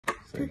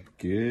So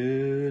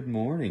good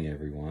morning,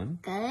 everyone.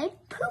 Good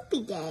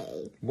poopy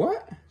day.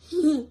 What?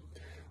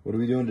 What are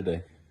we doing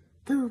today?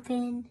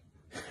 Pooping.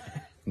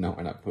 No,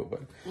 we're not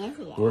pooping. Yes,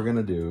 we are. We're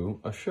gonna do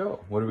a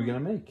show. What are we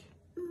gonna make?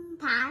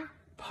 Pie.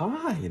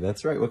 Pie.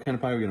 That's right. What kind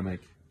of pie are we gonna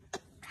make?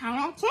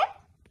 Chocolate chip.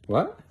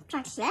 What?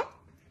 Chocolate.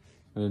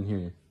 I didn't hear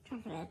you.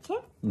 Chocolate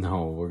chip.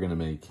 No, we're gonna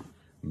make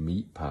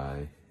meat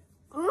pie.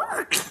 Ooh.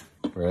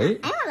 Right?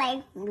 I don't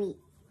like meat.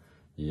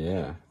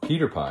 Yeah.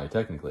 Peter pie,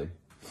 technically.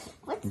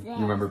 What's that?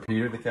 You remember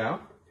Peter the cow?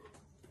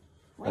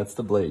 What? That's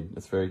the blade.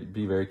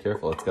 Be very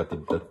careful. It's got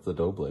that's the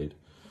dough blade.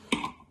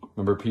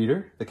 Remember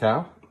Peter the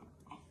cow?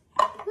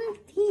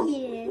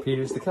 Peter.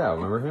 Peter's the cow.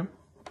 Remember him?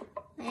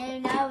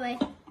 I don't know,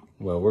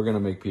 Well, we're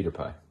gonna make Peter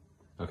pie.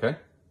 Okay?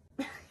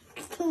 but...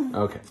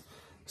 Okay.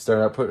 Start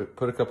out.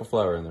 Put a cup of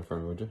flour in there for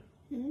me, would you?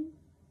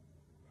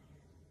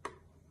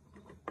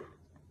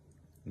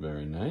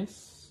 Very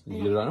nice.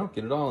 You get it on.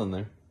 Get it all in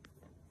there.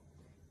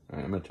 All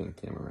right. I'm gonna turn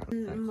the camera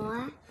around.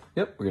 More?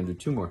 Yep. We're gonna do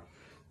 2 more.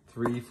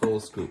 3 full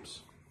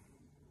scoops.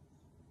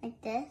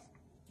 Like this?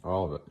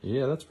 All of it.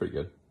 Yeah, that's pretty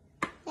good.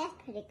 That's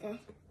pretty good.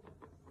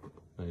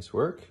 Nice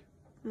work.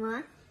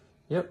 More?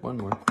 Yep. 1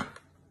 more.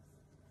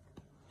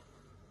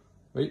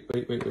 Wait.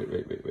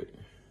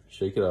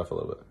 Shake it off a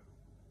little bit.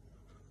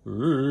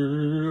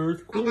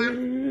 Earthquake.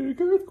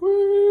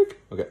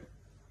 Okay.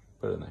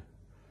 Put it in there.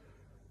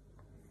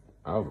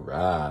 All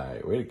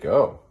right. Way to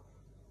go.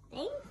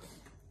 Thanks.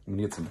 I'm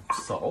gonna get some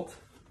salt.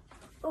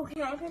 Oh,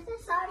 can I put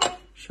this on?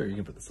 Sure, you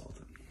can put the salt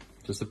in.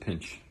 Just a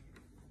pinch.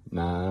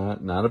 Not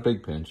a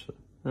big pinch.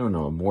 I don't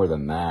know, more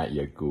than that,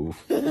 you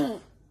goof.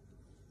 Let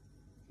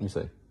me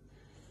see. Let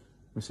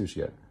me see what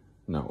you got.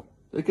 No,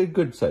 like a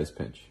good sized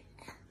pinch.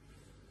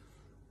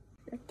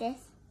 Like this?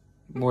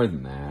 More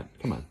than that.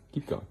 Come on,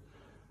 keep going.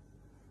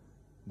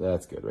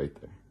 That's good right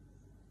there.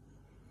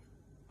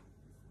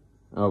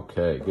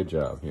 Okay, good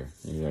job. Here,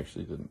 you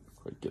actually didn't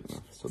quite get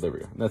enough. So there we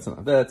go. That's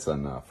enough. That's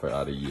enough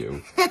out of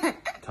you.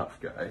 Tough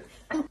guy.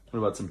 What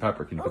about some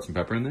pepper? Can you put some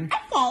pepper in there?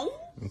 Okay.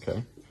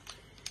 Okay.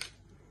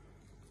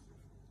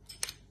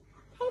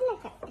 Hey,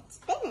 look, it's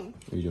spinning.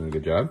 Are you doing a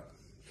good job?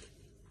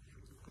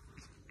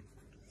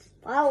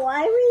 Well,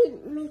 why are we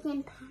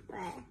making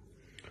pepper?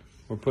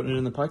 We're putting it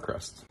in the pie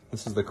crust.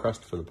 This is the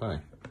crust for the pie.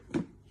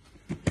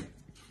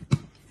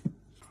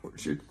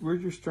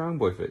 Where's your strong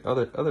boy face?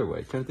 Other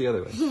way. Turn it the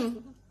other way.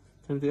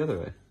 Turn it the other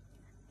way.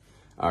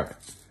 All right.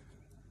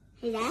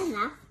 Is that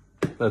enough?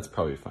 That's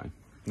probably fine.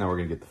 Now we're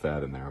gonna get the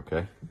fat in there,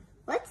 okay?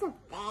 What's a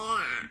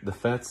fat? The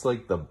fat's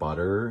like the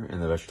butter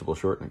and the vegetable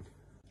shortening.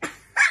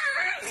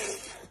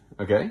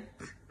 Okay?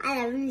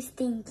 I love you,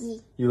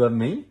 Stinky. You love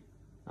me?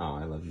 Oh,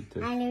 I love you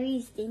too. I love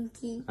you,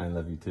 Stinky. I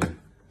love you too,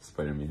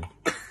 Spider-Man.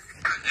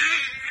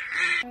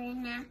 Right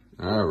now.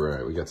 All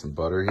right, we got some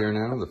butter here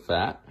now, the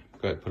fat.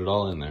 Go ahead, put it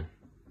all in there.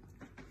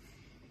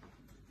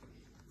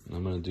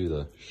 I'm gonna do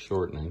the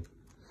shortening.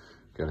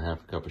 Got a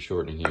 1/2 cup of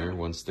shortening here,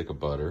 1 stick of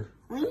butter.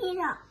 We need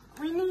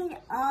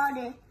all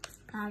the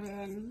butter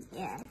in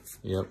here.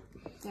 Yep.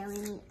 Yeah, we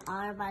need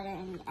all the butter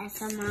in here.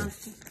 Someone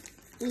else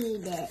to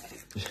eat it.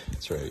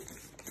 That's right.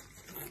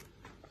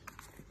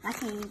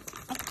 Okay.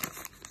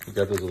 You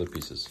got those other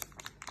pieces.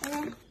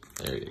 Yeah.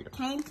 There you go.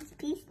 Can I eat this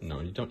piece? No,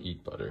 you don't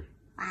eat butter.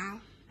 Why?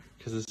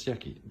 Because it's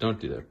yucky. Don't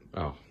do that.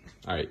 Oh, all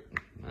right.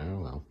 Oh,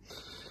 well.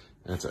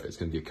 That's all right. It's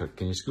going to get cooked.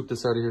 Can you scoop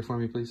this out of here for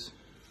me, please?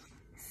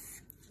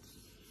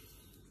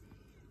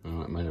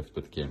 Oh, I might have to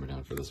put the camera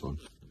down for this one.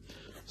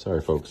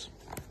 Sorry, folks.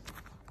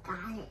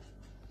 Got it.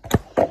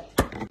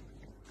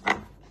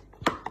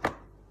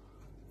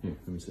 Here,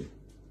 let me see.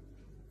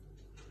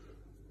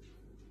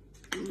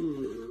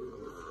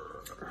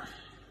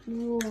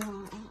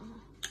 Wow.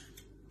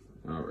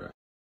 All right.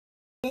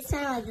 This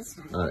one or this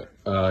one?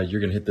 All right.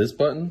 You're going to hit this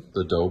button,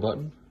 the dough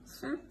button.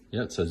 Huh?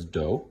 Yeah, it says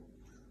dough.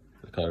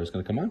 The color is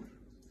going to come on.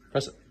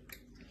 Press it.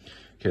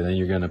 Okay, then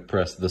you're going to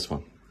press this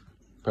one.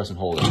 Press and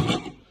hold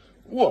it.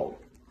 Whoa.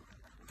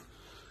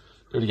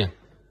 Do it again.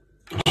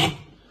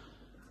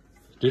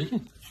 Do it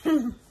again.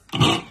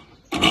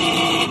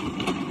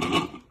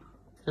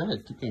 Go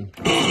ahead, keep going.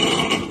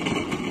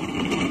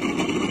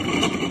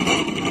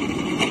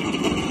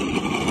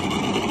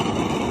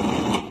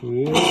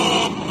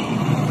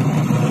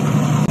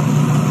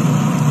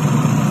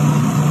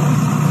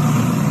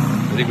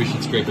 I think we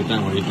should scrape it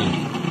down. What do you think?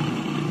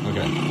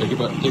 Okay,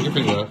 take your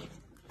finger off.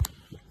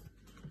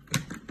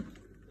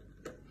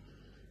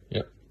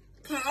 Yep.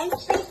 Can I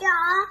take it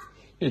off?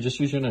 Yeah, just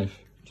use your knife.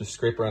 Just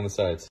scrape around the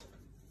sides.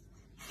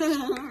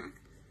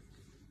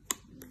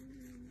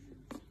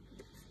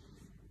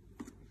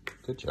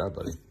 Good job,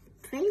 buddy.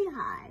 Pretty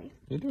hard.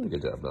 You're doing a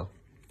good job, though.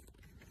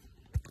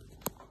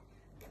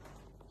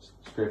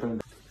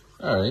 Scraping.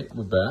 All right,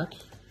 we're back.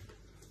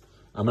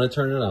 I'm gonna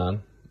turn it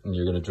on, and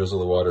you're gonna drizzle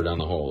the water down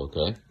the hole,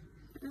 okay?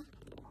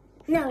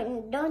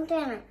 No, don't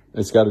turn it.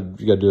 You gotta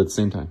do it at the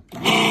same time.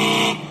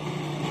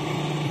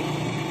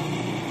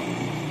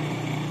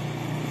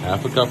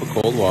 1/2 cup of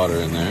cold water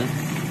in there.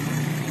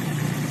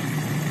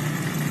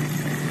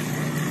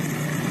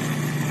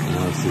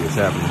 Now let's see what's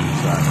happening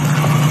inside.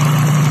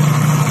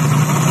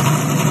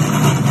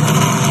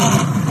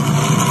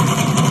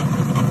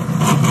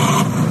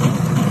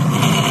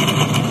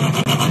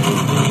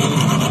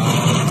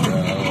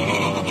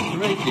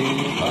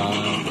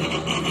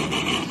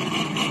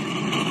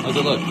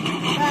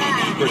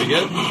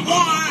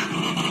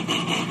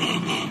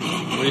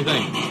 What do you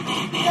think?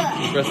 Good.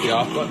 You press the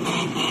off button.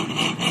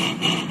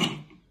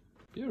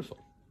 Beautiful.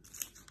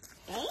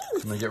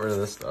 I'm gonna get rid of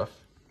this stuff.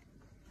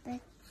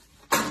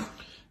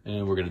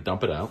 And we're gonna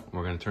dump it out.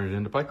 We're gonna turn it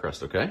into pie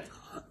crust, okay?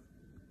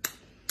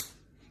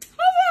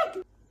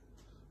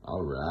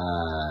 All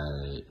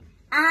right.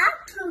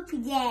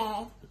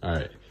 All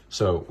right,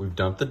 so we've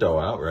dumped the dough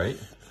out, right?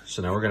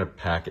 So now we're gonna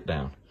pack it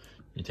down.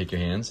 You take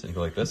your hands and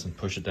go like this and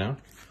push it down.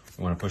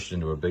 You wanna push it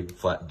into a big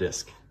flat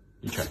disc.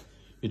 You try,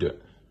 you do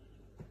it.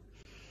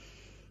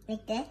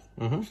 Like this?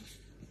 Mm-hmm.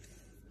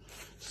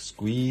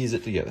 Squeeze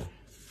it together.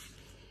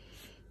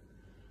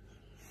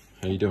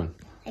 How you doing?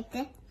 Like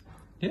this?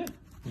 Yeah,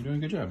 you're doing a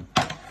good job.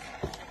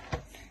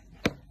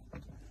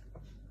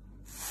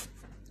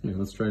 Here,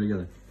 let's try it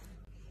together.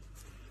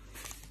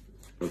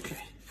 Okay.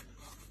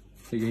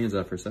 Take your hands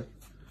off for a sec.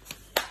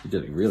 You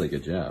did a really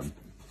good job.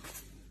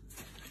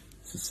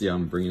 So see how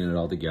I'm bringing it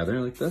all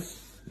together like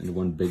this? Into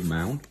one big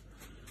mound?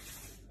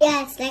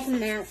 Yeah, it's like a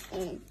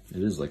mountain.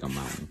 It is like a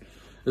mountain.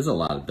 This is a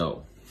lot of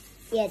dough.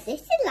 Yeah,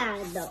 this is a lot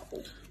of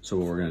dough. So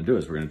what we're gonna do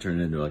is we're gonna turn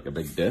it into like a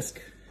big disc.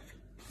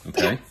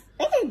 Okay?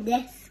 Look at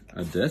this.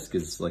 A disc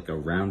is like a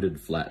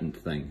rounded, flattened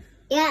thing.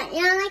 Yeah,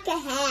 like a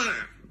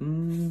hat.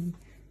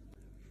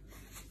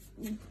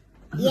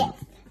 Yeah.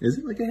 Is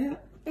it like a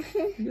hat? I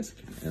guess it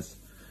can. Yes.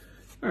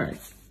 All right.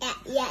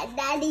 Yeah,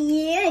 Daddy,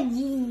 you're a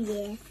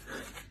genius.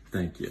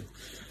 Thank you.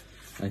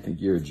 I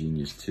think you're a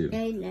genius too.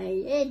 No,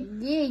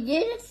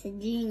 you're just a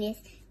genius.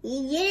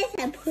 You're just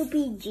a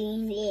poopy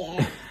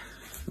genius.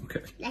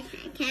 Okay. Can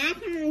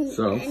I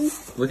So,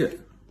 look at.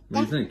 What do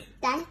you think?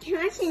 Dad, can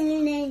I watch the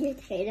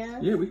Ninja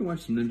Turtles? Yeah, we can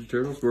watch some Ninja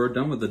Turtles. We're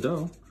done with the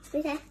dough.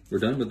 Okay. We're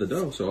done with the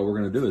dough. So all we're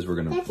gonna do is we're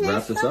gonna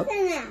wrap this up.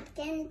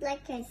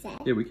 Like I said.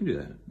 Yeah, we can do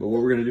that. But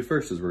what we're gonna do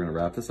first is we're gonna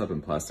wrap this up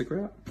in plastic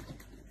wrap.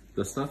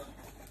 This stuff.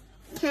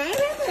 Can I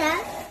wrap it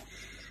up?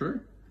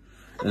 Sure.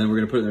 And then we're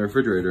gonna put it in the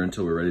refrigerator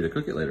until we're ready to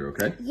cook it later.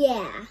 Okay?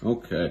 Yeah.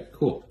 Okay.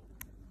 Cool.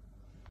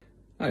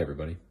 Hi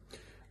everybody.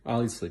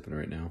 Ollie's sleeping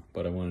right now,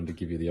 but I wanted to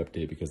give you the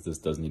update because this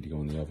does need to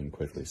go in the oven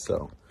quickly.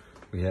 So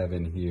we have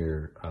in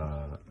here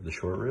the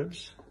short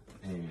ribs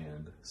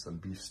and some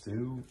beef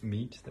stew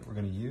meat that we're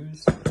going to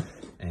use,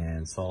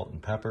 and salt and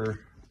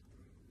pepper.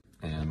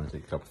 And I'm going to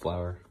take a cup of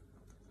flour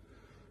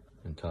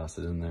and toss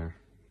it in there.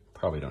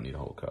 Probably don't need a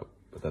whole cup,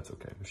 but that's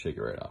okay. We'll shake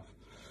it right off.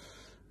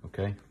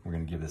 Okay, we're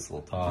going to give this a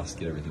little toss,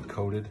 get everything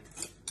coated.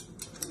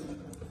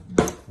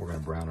 We're going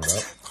to brown it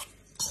up.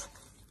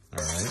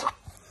 All right.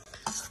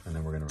 And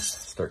then we're gonna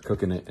start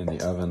cooking it in the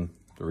oven.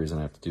 The reason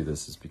I have to do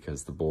this is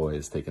because the boy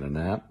is taking a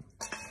nap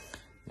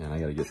and I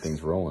gotta get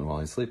things rolling while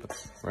he's sleeping,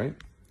 right?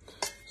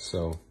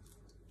 So,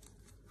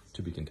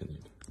 to be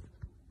continued.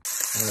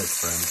 All right,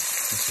 friends,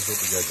 this is what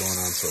we got going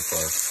on so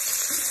far.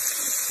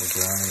 We're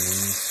browning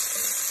these.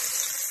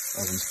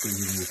 Oven's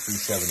preheating to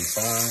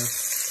 375.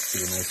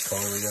 See the nice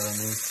color we got on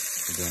these?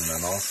 We're doing it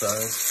on all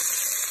sides.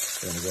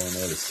 We're gonna go in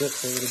there to sit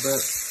for a little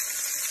bit.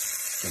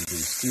 Gonna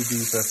do stew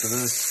beef after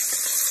this.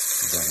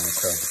 You don't want to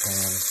crowd the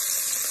pan.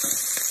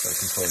 Try to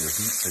control your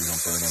heat so you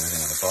don't burn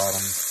everything on the bottom.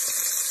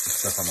 The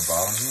stuff on the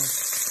bottom here,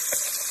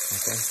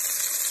 okay?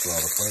 That's where all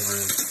the flavor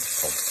is. It's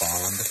called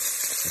fond.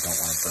 You don't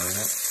want to burn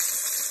it.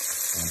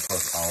 And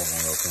plus olive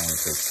oil can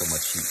only take so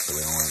much heat, so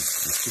we don't want it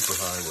to be super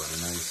high. We're at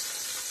a nice,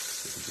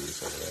 get the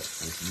grease over that,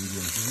 nice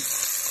medium heat.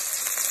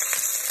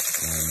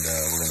 And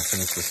we're going to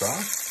finish this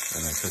off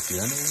and then cook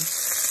the onions.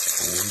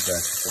 We'll be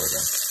back before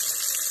then.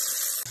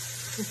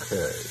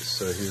 Okay,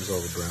 so here's all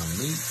the brown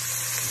meat.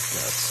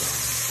 Got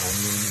some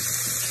onions,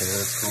 some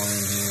carrots going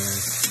in here,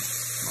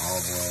 some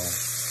olive oil, a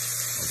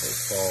little bit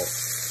of salt.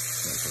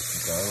 Gonna put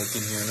some garlic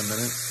in here in a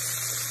minute.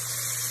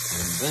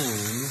 And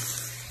then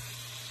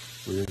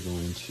we're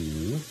going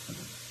to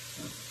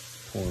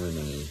pour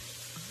in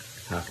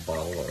half a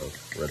bottle of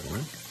red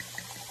wine,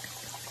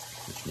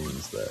 which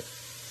means that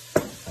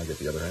I get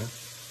the other half.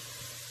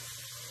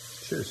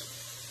 Cheers.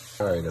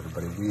 All right,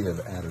 everybody, we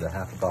have added a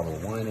half a bottle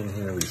of wine in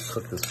here. We've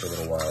cooked this for a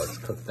little while. It's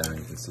cooked down.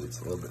 You can see it's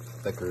a little bit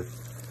thicker.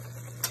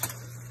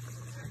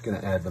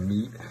 Gonna add the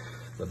meat,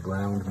 the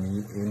browned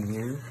meat in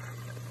here.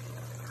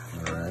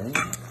 All right,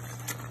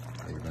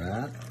 like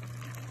that.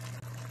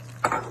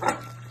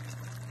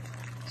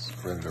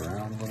 Spread it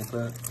around a little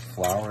bit. The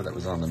flour that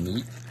was on the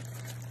meat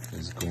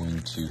is going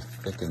to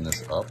thicken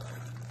this up.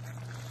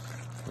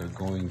 We're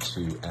going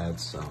to add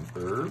some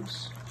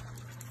herbs.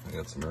 I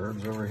got some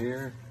herbs over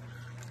here.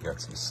 I got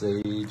some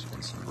sage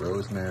and some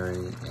rosemary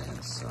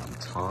and some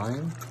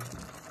thyme.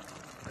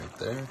 Right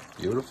there,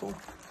 beautiful.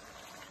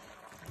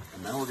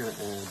 And now we're going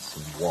to add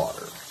some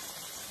water.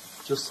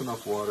 Just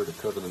enough water to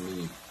cover the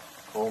meat.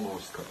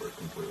 Almost cover it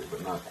completely,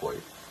 but not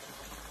quite.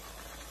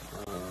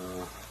 I don't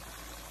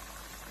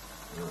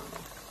know.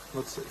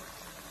 Let's see.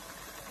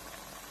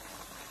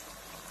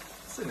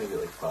 Let's say maybe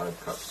like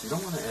 5 cups. You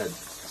don't want to add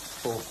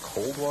full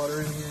cold water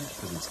in here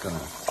because it's going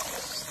to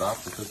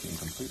stop the cooking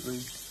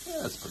completely.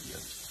 Yeah, that's pretty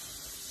good.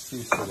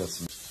 See, still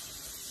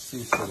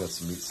got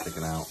some meat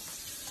sticking out.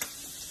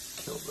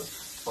 Kill the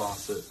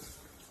faucet.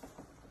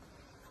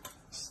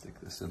 Stick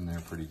this in there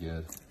pretty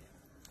good.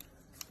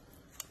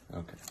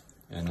 Okay.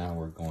 And now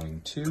we're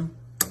going to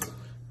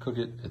cook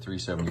it at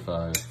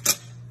 375,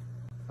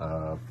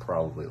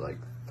 probably like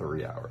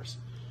 3 hours.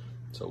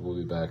 So we'll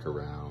be back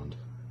around,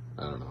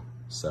 I don't know,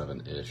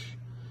 7-ish.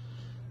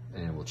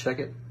 And we'll check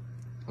it,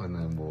 and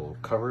then we'll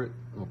cover it.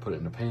 We'll put it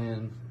in a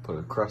pan, put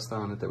a crust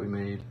on it that we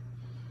made,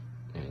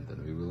 and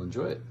then we will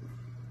enjoy it.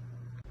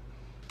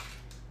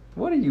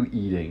 What are you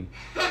eating?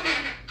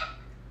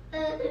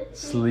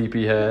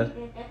 Sleepyhead.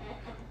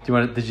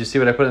 Did you see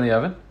what I put in the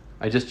oven?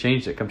 I just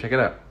changed it. Come check it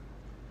out.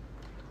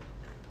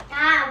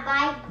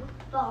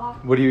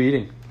 What are you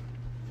eating?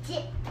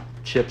 Chips.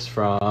 Chips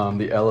from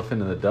the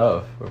Elephant and the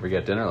Dove, where we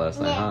got dinner last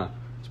night, huh?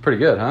 It's pretty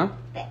good, huh?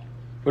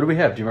 What did we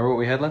have? Do you remember what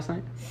we had last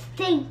night?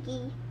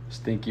 Stinky.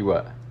 Stinky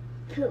what?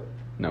 Poop.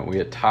 No, we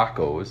had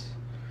tacos.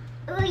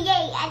 Oh yay,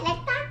 I like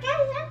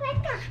tacos. I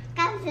like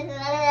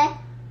tacos.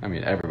 I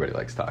mean, everybody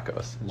likes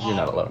tacos. Yeah. You're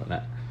not alone in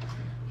that.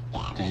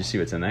 Yeah. Did you see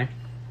what's in there?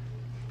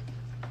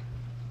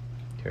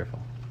 Careful.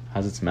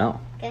 How's it smell?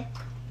 Good.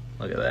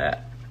 Look at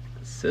that.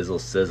 Sizzle,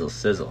 sizzle,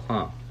 sizzle,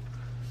 huh?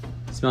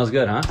 It smells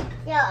good, huh?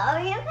 Yeah, are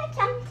you gonna put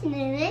something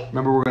in it?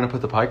 Remember we're going to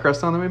put the pie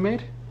crust on that we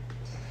made?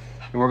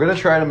 And we're going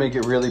to try to make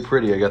it really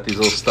pretty. I got these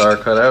little star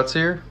cutouts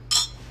here.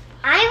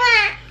 I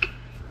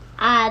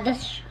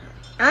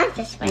want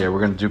this one. Yeah, we're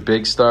going to do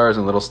big stars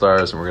and little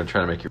stars, and we're going to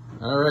try to make it.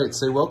 All right,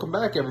 say welcome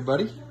back,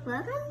 everybody.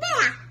 Welcome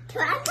back to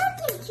our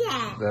cooking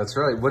channel. That's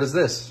right. What is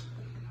this?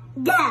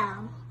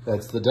 Dough.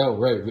 That's the dough,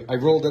 right. I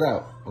rolled it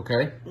out,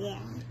 okay? Yeah.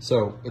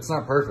 So, it's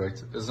not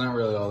perfect. It's not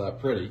really all that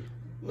pretty,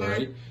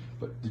 right?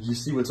 But did you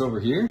see what's over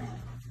here?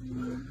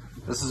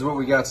 This is what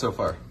we got so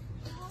far.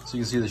 So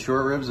you can see the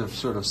short ribs have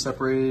sort of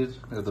separated.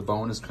 The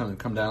bone has kind of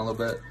come down a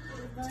little bit.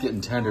 It's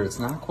getting tender. It's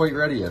not quite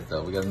ready yet,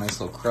 though. We got a nice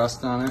little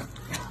crust on it.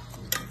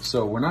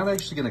 So we're not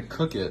actually going to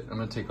cook it. I'm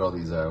going to take all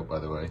these out, by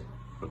the way.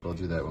 But I'll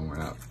do that when we're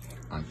not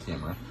on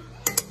camera.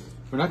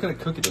 We're not going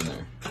to cook it in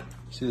there.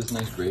 See this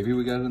nice gravy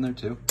we got in there,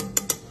 too?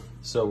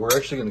 So we're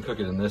actually going to cook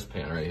it in this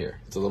pan right here.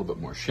 It's a little bit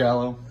more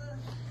shallow.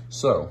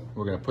 So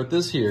we're going to put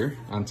this here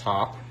on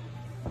top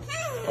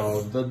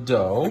of the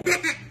dough,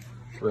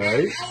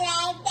 right?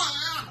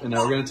 And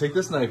now we're going to take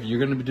this knife. You're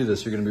going to do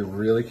this. You're going to be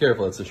really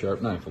careful. It's a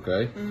sharp knife,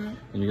 okay? And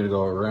you're going to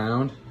go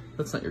around.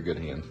 That's not your good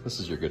hand.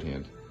 This is your good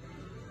hand.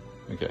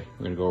 Okay,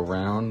 we're going to go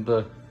around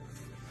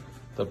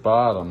the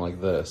bottom like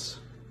this.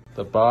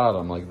 The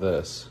bottom like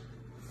this.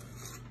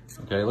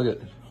 Okay, look at,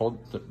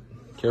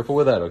 careful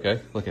with that,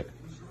 okay?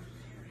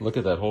 Look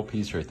at that whole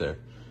piece right there.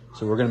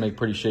 So we're going to make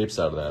pretty shapes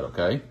out of that,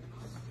 okay?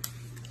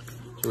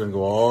 So we're going to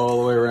go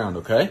all the way around,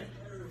 okay?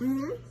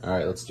 All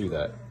right, let's do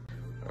that.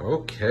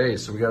 Okay,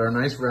 so we got our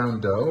nice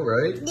round dough,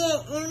 right?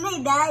 Yeah, in my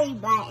belly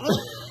button.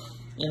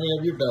 And we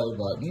have your belly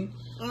button,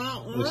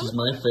 which is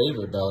my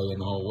favorite belly in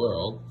the whole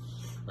world,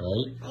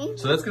 right?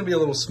 So that's going to be a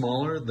little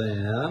smaller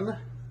than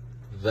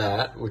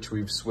that, which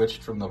we've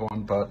switched from the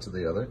one pot to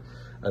the other.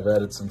 I've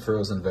added some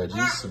frozen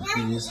veggies, some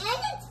peas.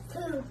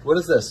 What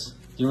is this?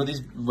 Do you know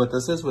what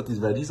this is? What these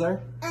veggies are?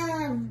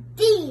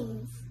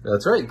 Beans.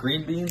 That's right,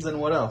 green beans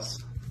and what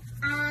else?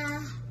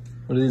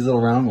 What are these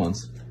little round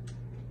ones?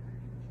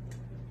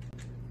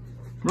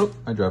 Oop,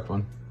 I dropped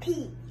one.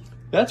 Peas.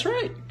 That's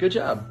right. Good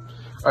job.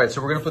 All right,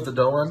 so we're going to put the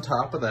dough on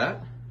top of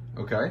that,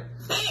 okay?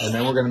 And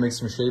then we're going to make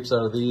some shapes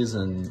out of these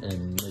and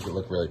make it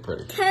look really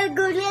pretty. I don't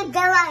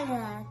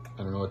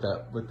know what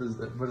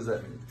does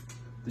that mean?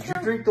 Did you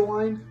drink the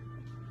wine?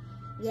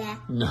 Yeah.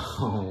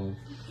 No.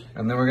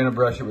 And then we're going to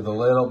brush it with a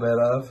little bit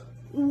of?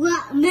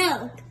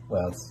 Milk.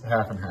 Well, it's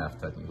half and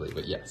half technically,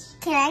 but yes.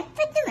 Can I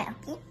put the milk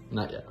in?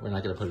 Not yet. We're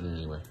not going to put it in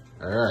anywhere.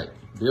 All right.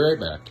 Be right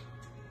back.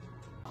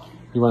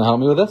 You want to help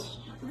me with this?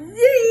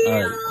 Yeah.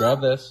 All right.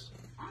 Grab this.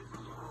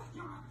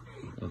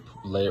 And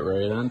lay it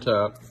right on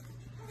top.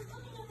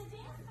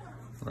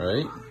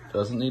 Right?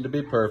 Doesn't need to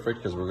be perfect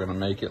because we're going to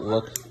make it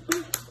look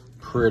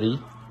pretty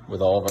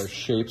with all of our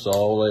shapes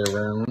all the way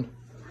around.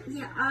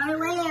 Yeah, all the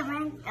way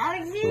around.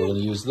 So we're going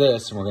to use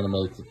this and we're going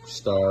to make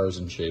stars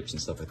and shapes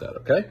and stuff like that,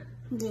 okay?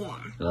 Yeah.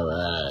 All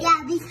right.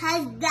 Yeah,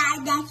 because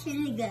that's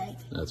really good.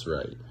 That's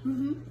right.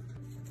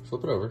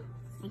 Flip it over.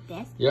 Like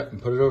this? Yep,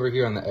 and put it over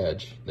here on the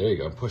edge. There you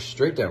go. Push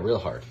straight down real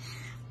hard.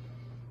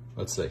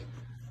 Let's see.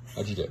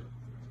 How'd you do?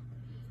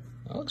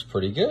 That looks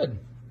pretty good.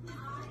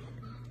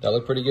 That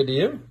look pretty good to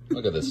you?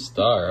 Look at this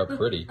star. How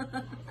pretty.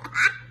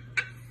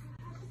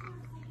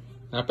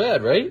 Not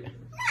bad, right?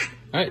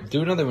 All right,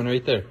 do another one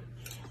right there.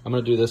 I'm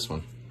going to do this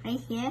one. Right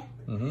here?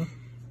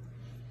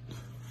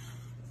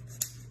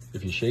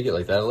 If you shake it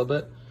like that a little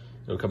bit,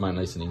 it'll come out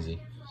nice and easy.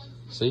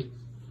 See?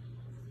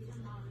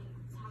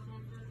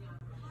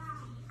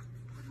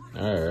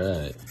 All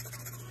right.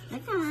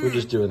 We're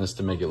just doing this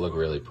to make it look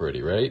really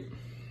pretty, right?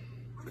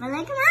 But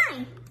look at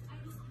mine.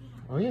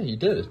 Oh yeah, you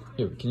did it.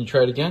 Here, can you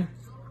try it again?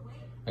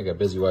 I got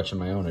busy watching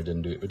my own. I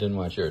didn't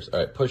watch yours. All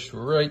right, push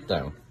right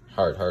down.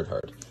 Hard, hard,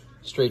 hard.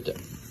 Straight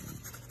down.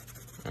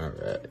 All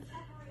right.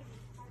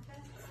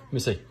 Let me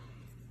see.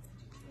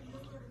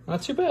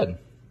 Not too bad.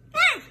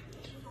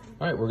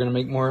 All right, we're gonna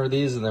make more of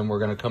these, and then we're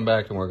gonna come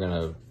back and we're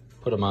gonna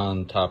put them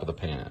on top of the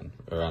pan,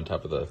 or on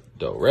top of the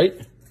dough, right?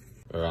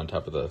 Or on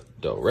top of the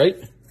dough, right?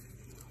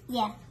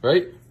 Yeah.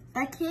 Right?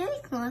 But can we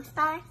close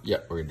that? Yeah,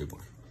 we're gonna do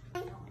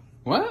more.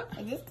 What?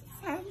 Is this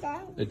the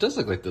sunset? It does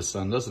look like the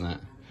sun, doesn't it?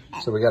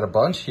 So we got a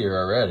bunch here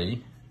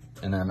already.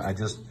 And then I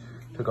just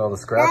took all the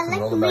scraps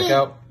and rolled them back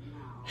out.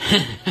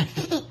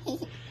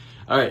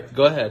 All right,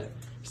 go ahead.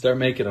 Start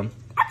making them.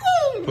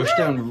 Okay. Push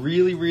down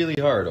really, really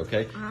hard,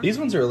 okay? These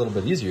ones are a little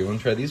bit easier. You want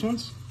to try these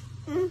ones?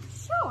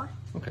 Sure.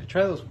 Okay,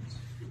 try those ones.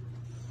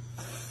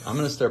 I'm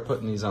going to start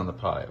putting these on the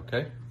pie,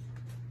 okay?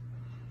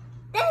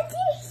 That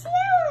is so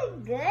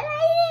good. I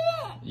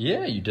did it.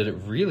 Yeah, you did a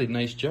really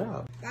nice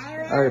job.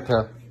 I All right,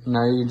 Pep.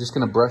 Now you're just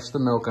going to brush the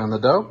milk on the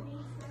dough,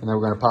 and then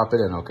we're going to pop it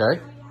in,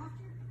 okay?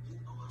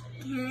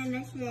 Can I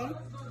mess it?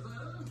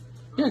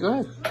 Yeah, go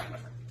ahead.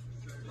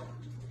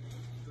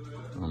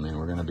 Oh, man,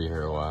 we're going to be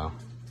here a while.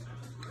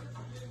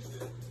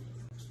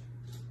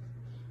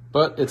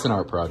 But it's an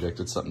art project.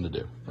 It's something to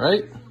do,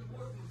 right?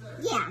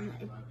 Yeah.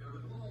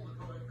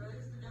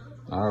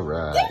 All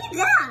right. There you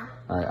go.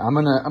 All right, I'm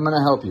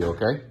gonna help you,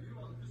 okay?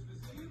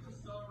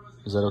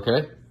 Is that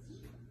okay?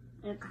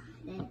 Okay.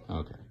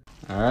 Okay.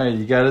 All right,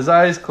 you got his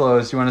eyes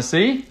closed. You want to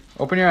see?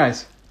 Open your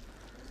eyes.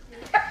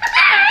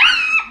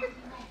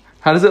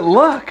 How does it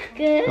look?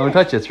 Good. Don't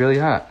touch it. It's really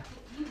hot.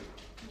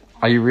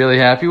 Are you really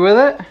happy with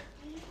it?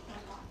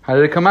 How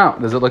did it come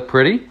out? Does it look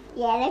pretty?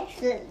 Yeah, that's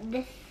good.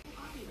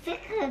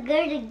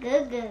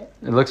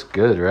 It looks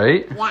good,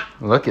 right? Yeah.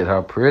 Look at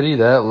how pretty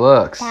that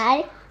looks.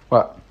 Dad,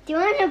 What? do you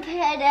want to put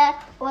the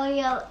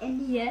Oreo in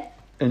here?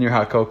 In your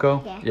hot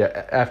cocoa? Yeah.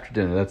 Yeah, after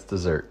dinner. That's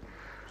dessert.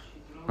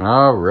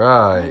 All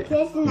right.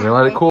 This is We're not gonna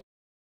let it good. cool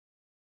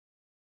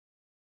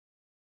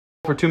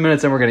for 2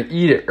 minutes, and we're gonna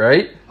eat it,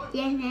 right?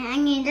 Yes, and I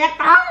need to.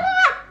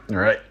 All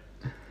right.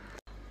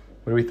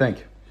 What do we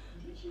think?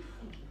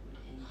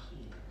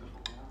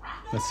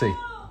 Let's see.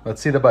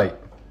 Let's see the bite.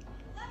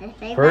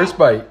 First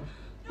bite.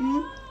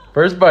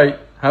 First bite.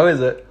 How is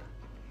it?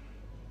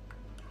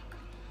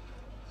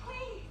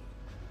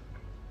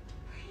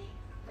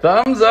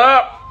 Thumbs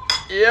up.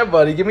 Yeah,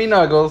 buddy. Give me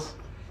nuggles.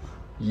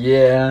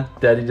 Yeah.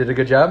 Daddy did a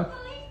good job.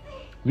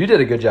 You did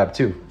a good job,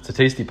 too. It's a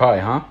tasty pie,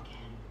 huh?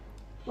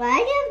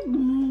 Why the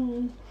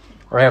moon?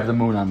 Or I have the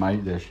moon on my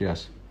dish,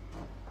 yes.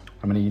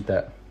 I'm going to eat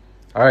that.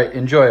 All right.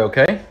 Enjoy,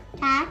 okay?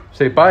 Huh?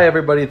 Say bye,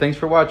 everybody. Thanks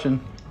for watching.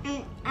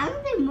 I'm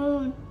the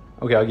moon.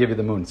 Okay, I'll give you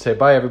the moon. Say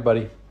bye,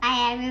 everybody.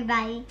 Hi,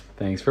 everybody.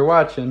 Thanks for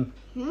watching.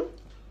 Hmm?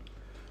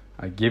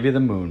 I give you the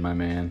moon, my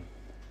man.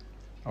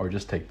 Or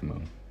just take the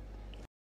moon.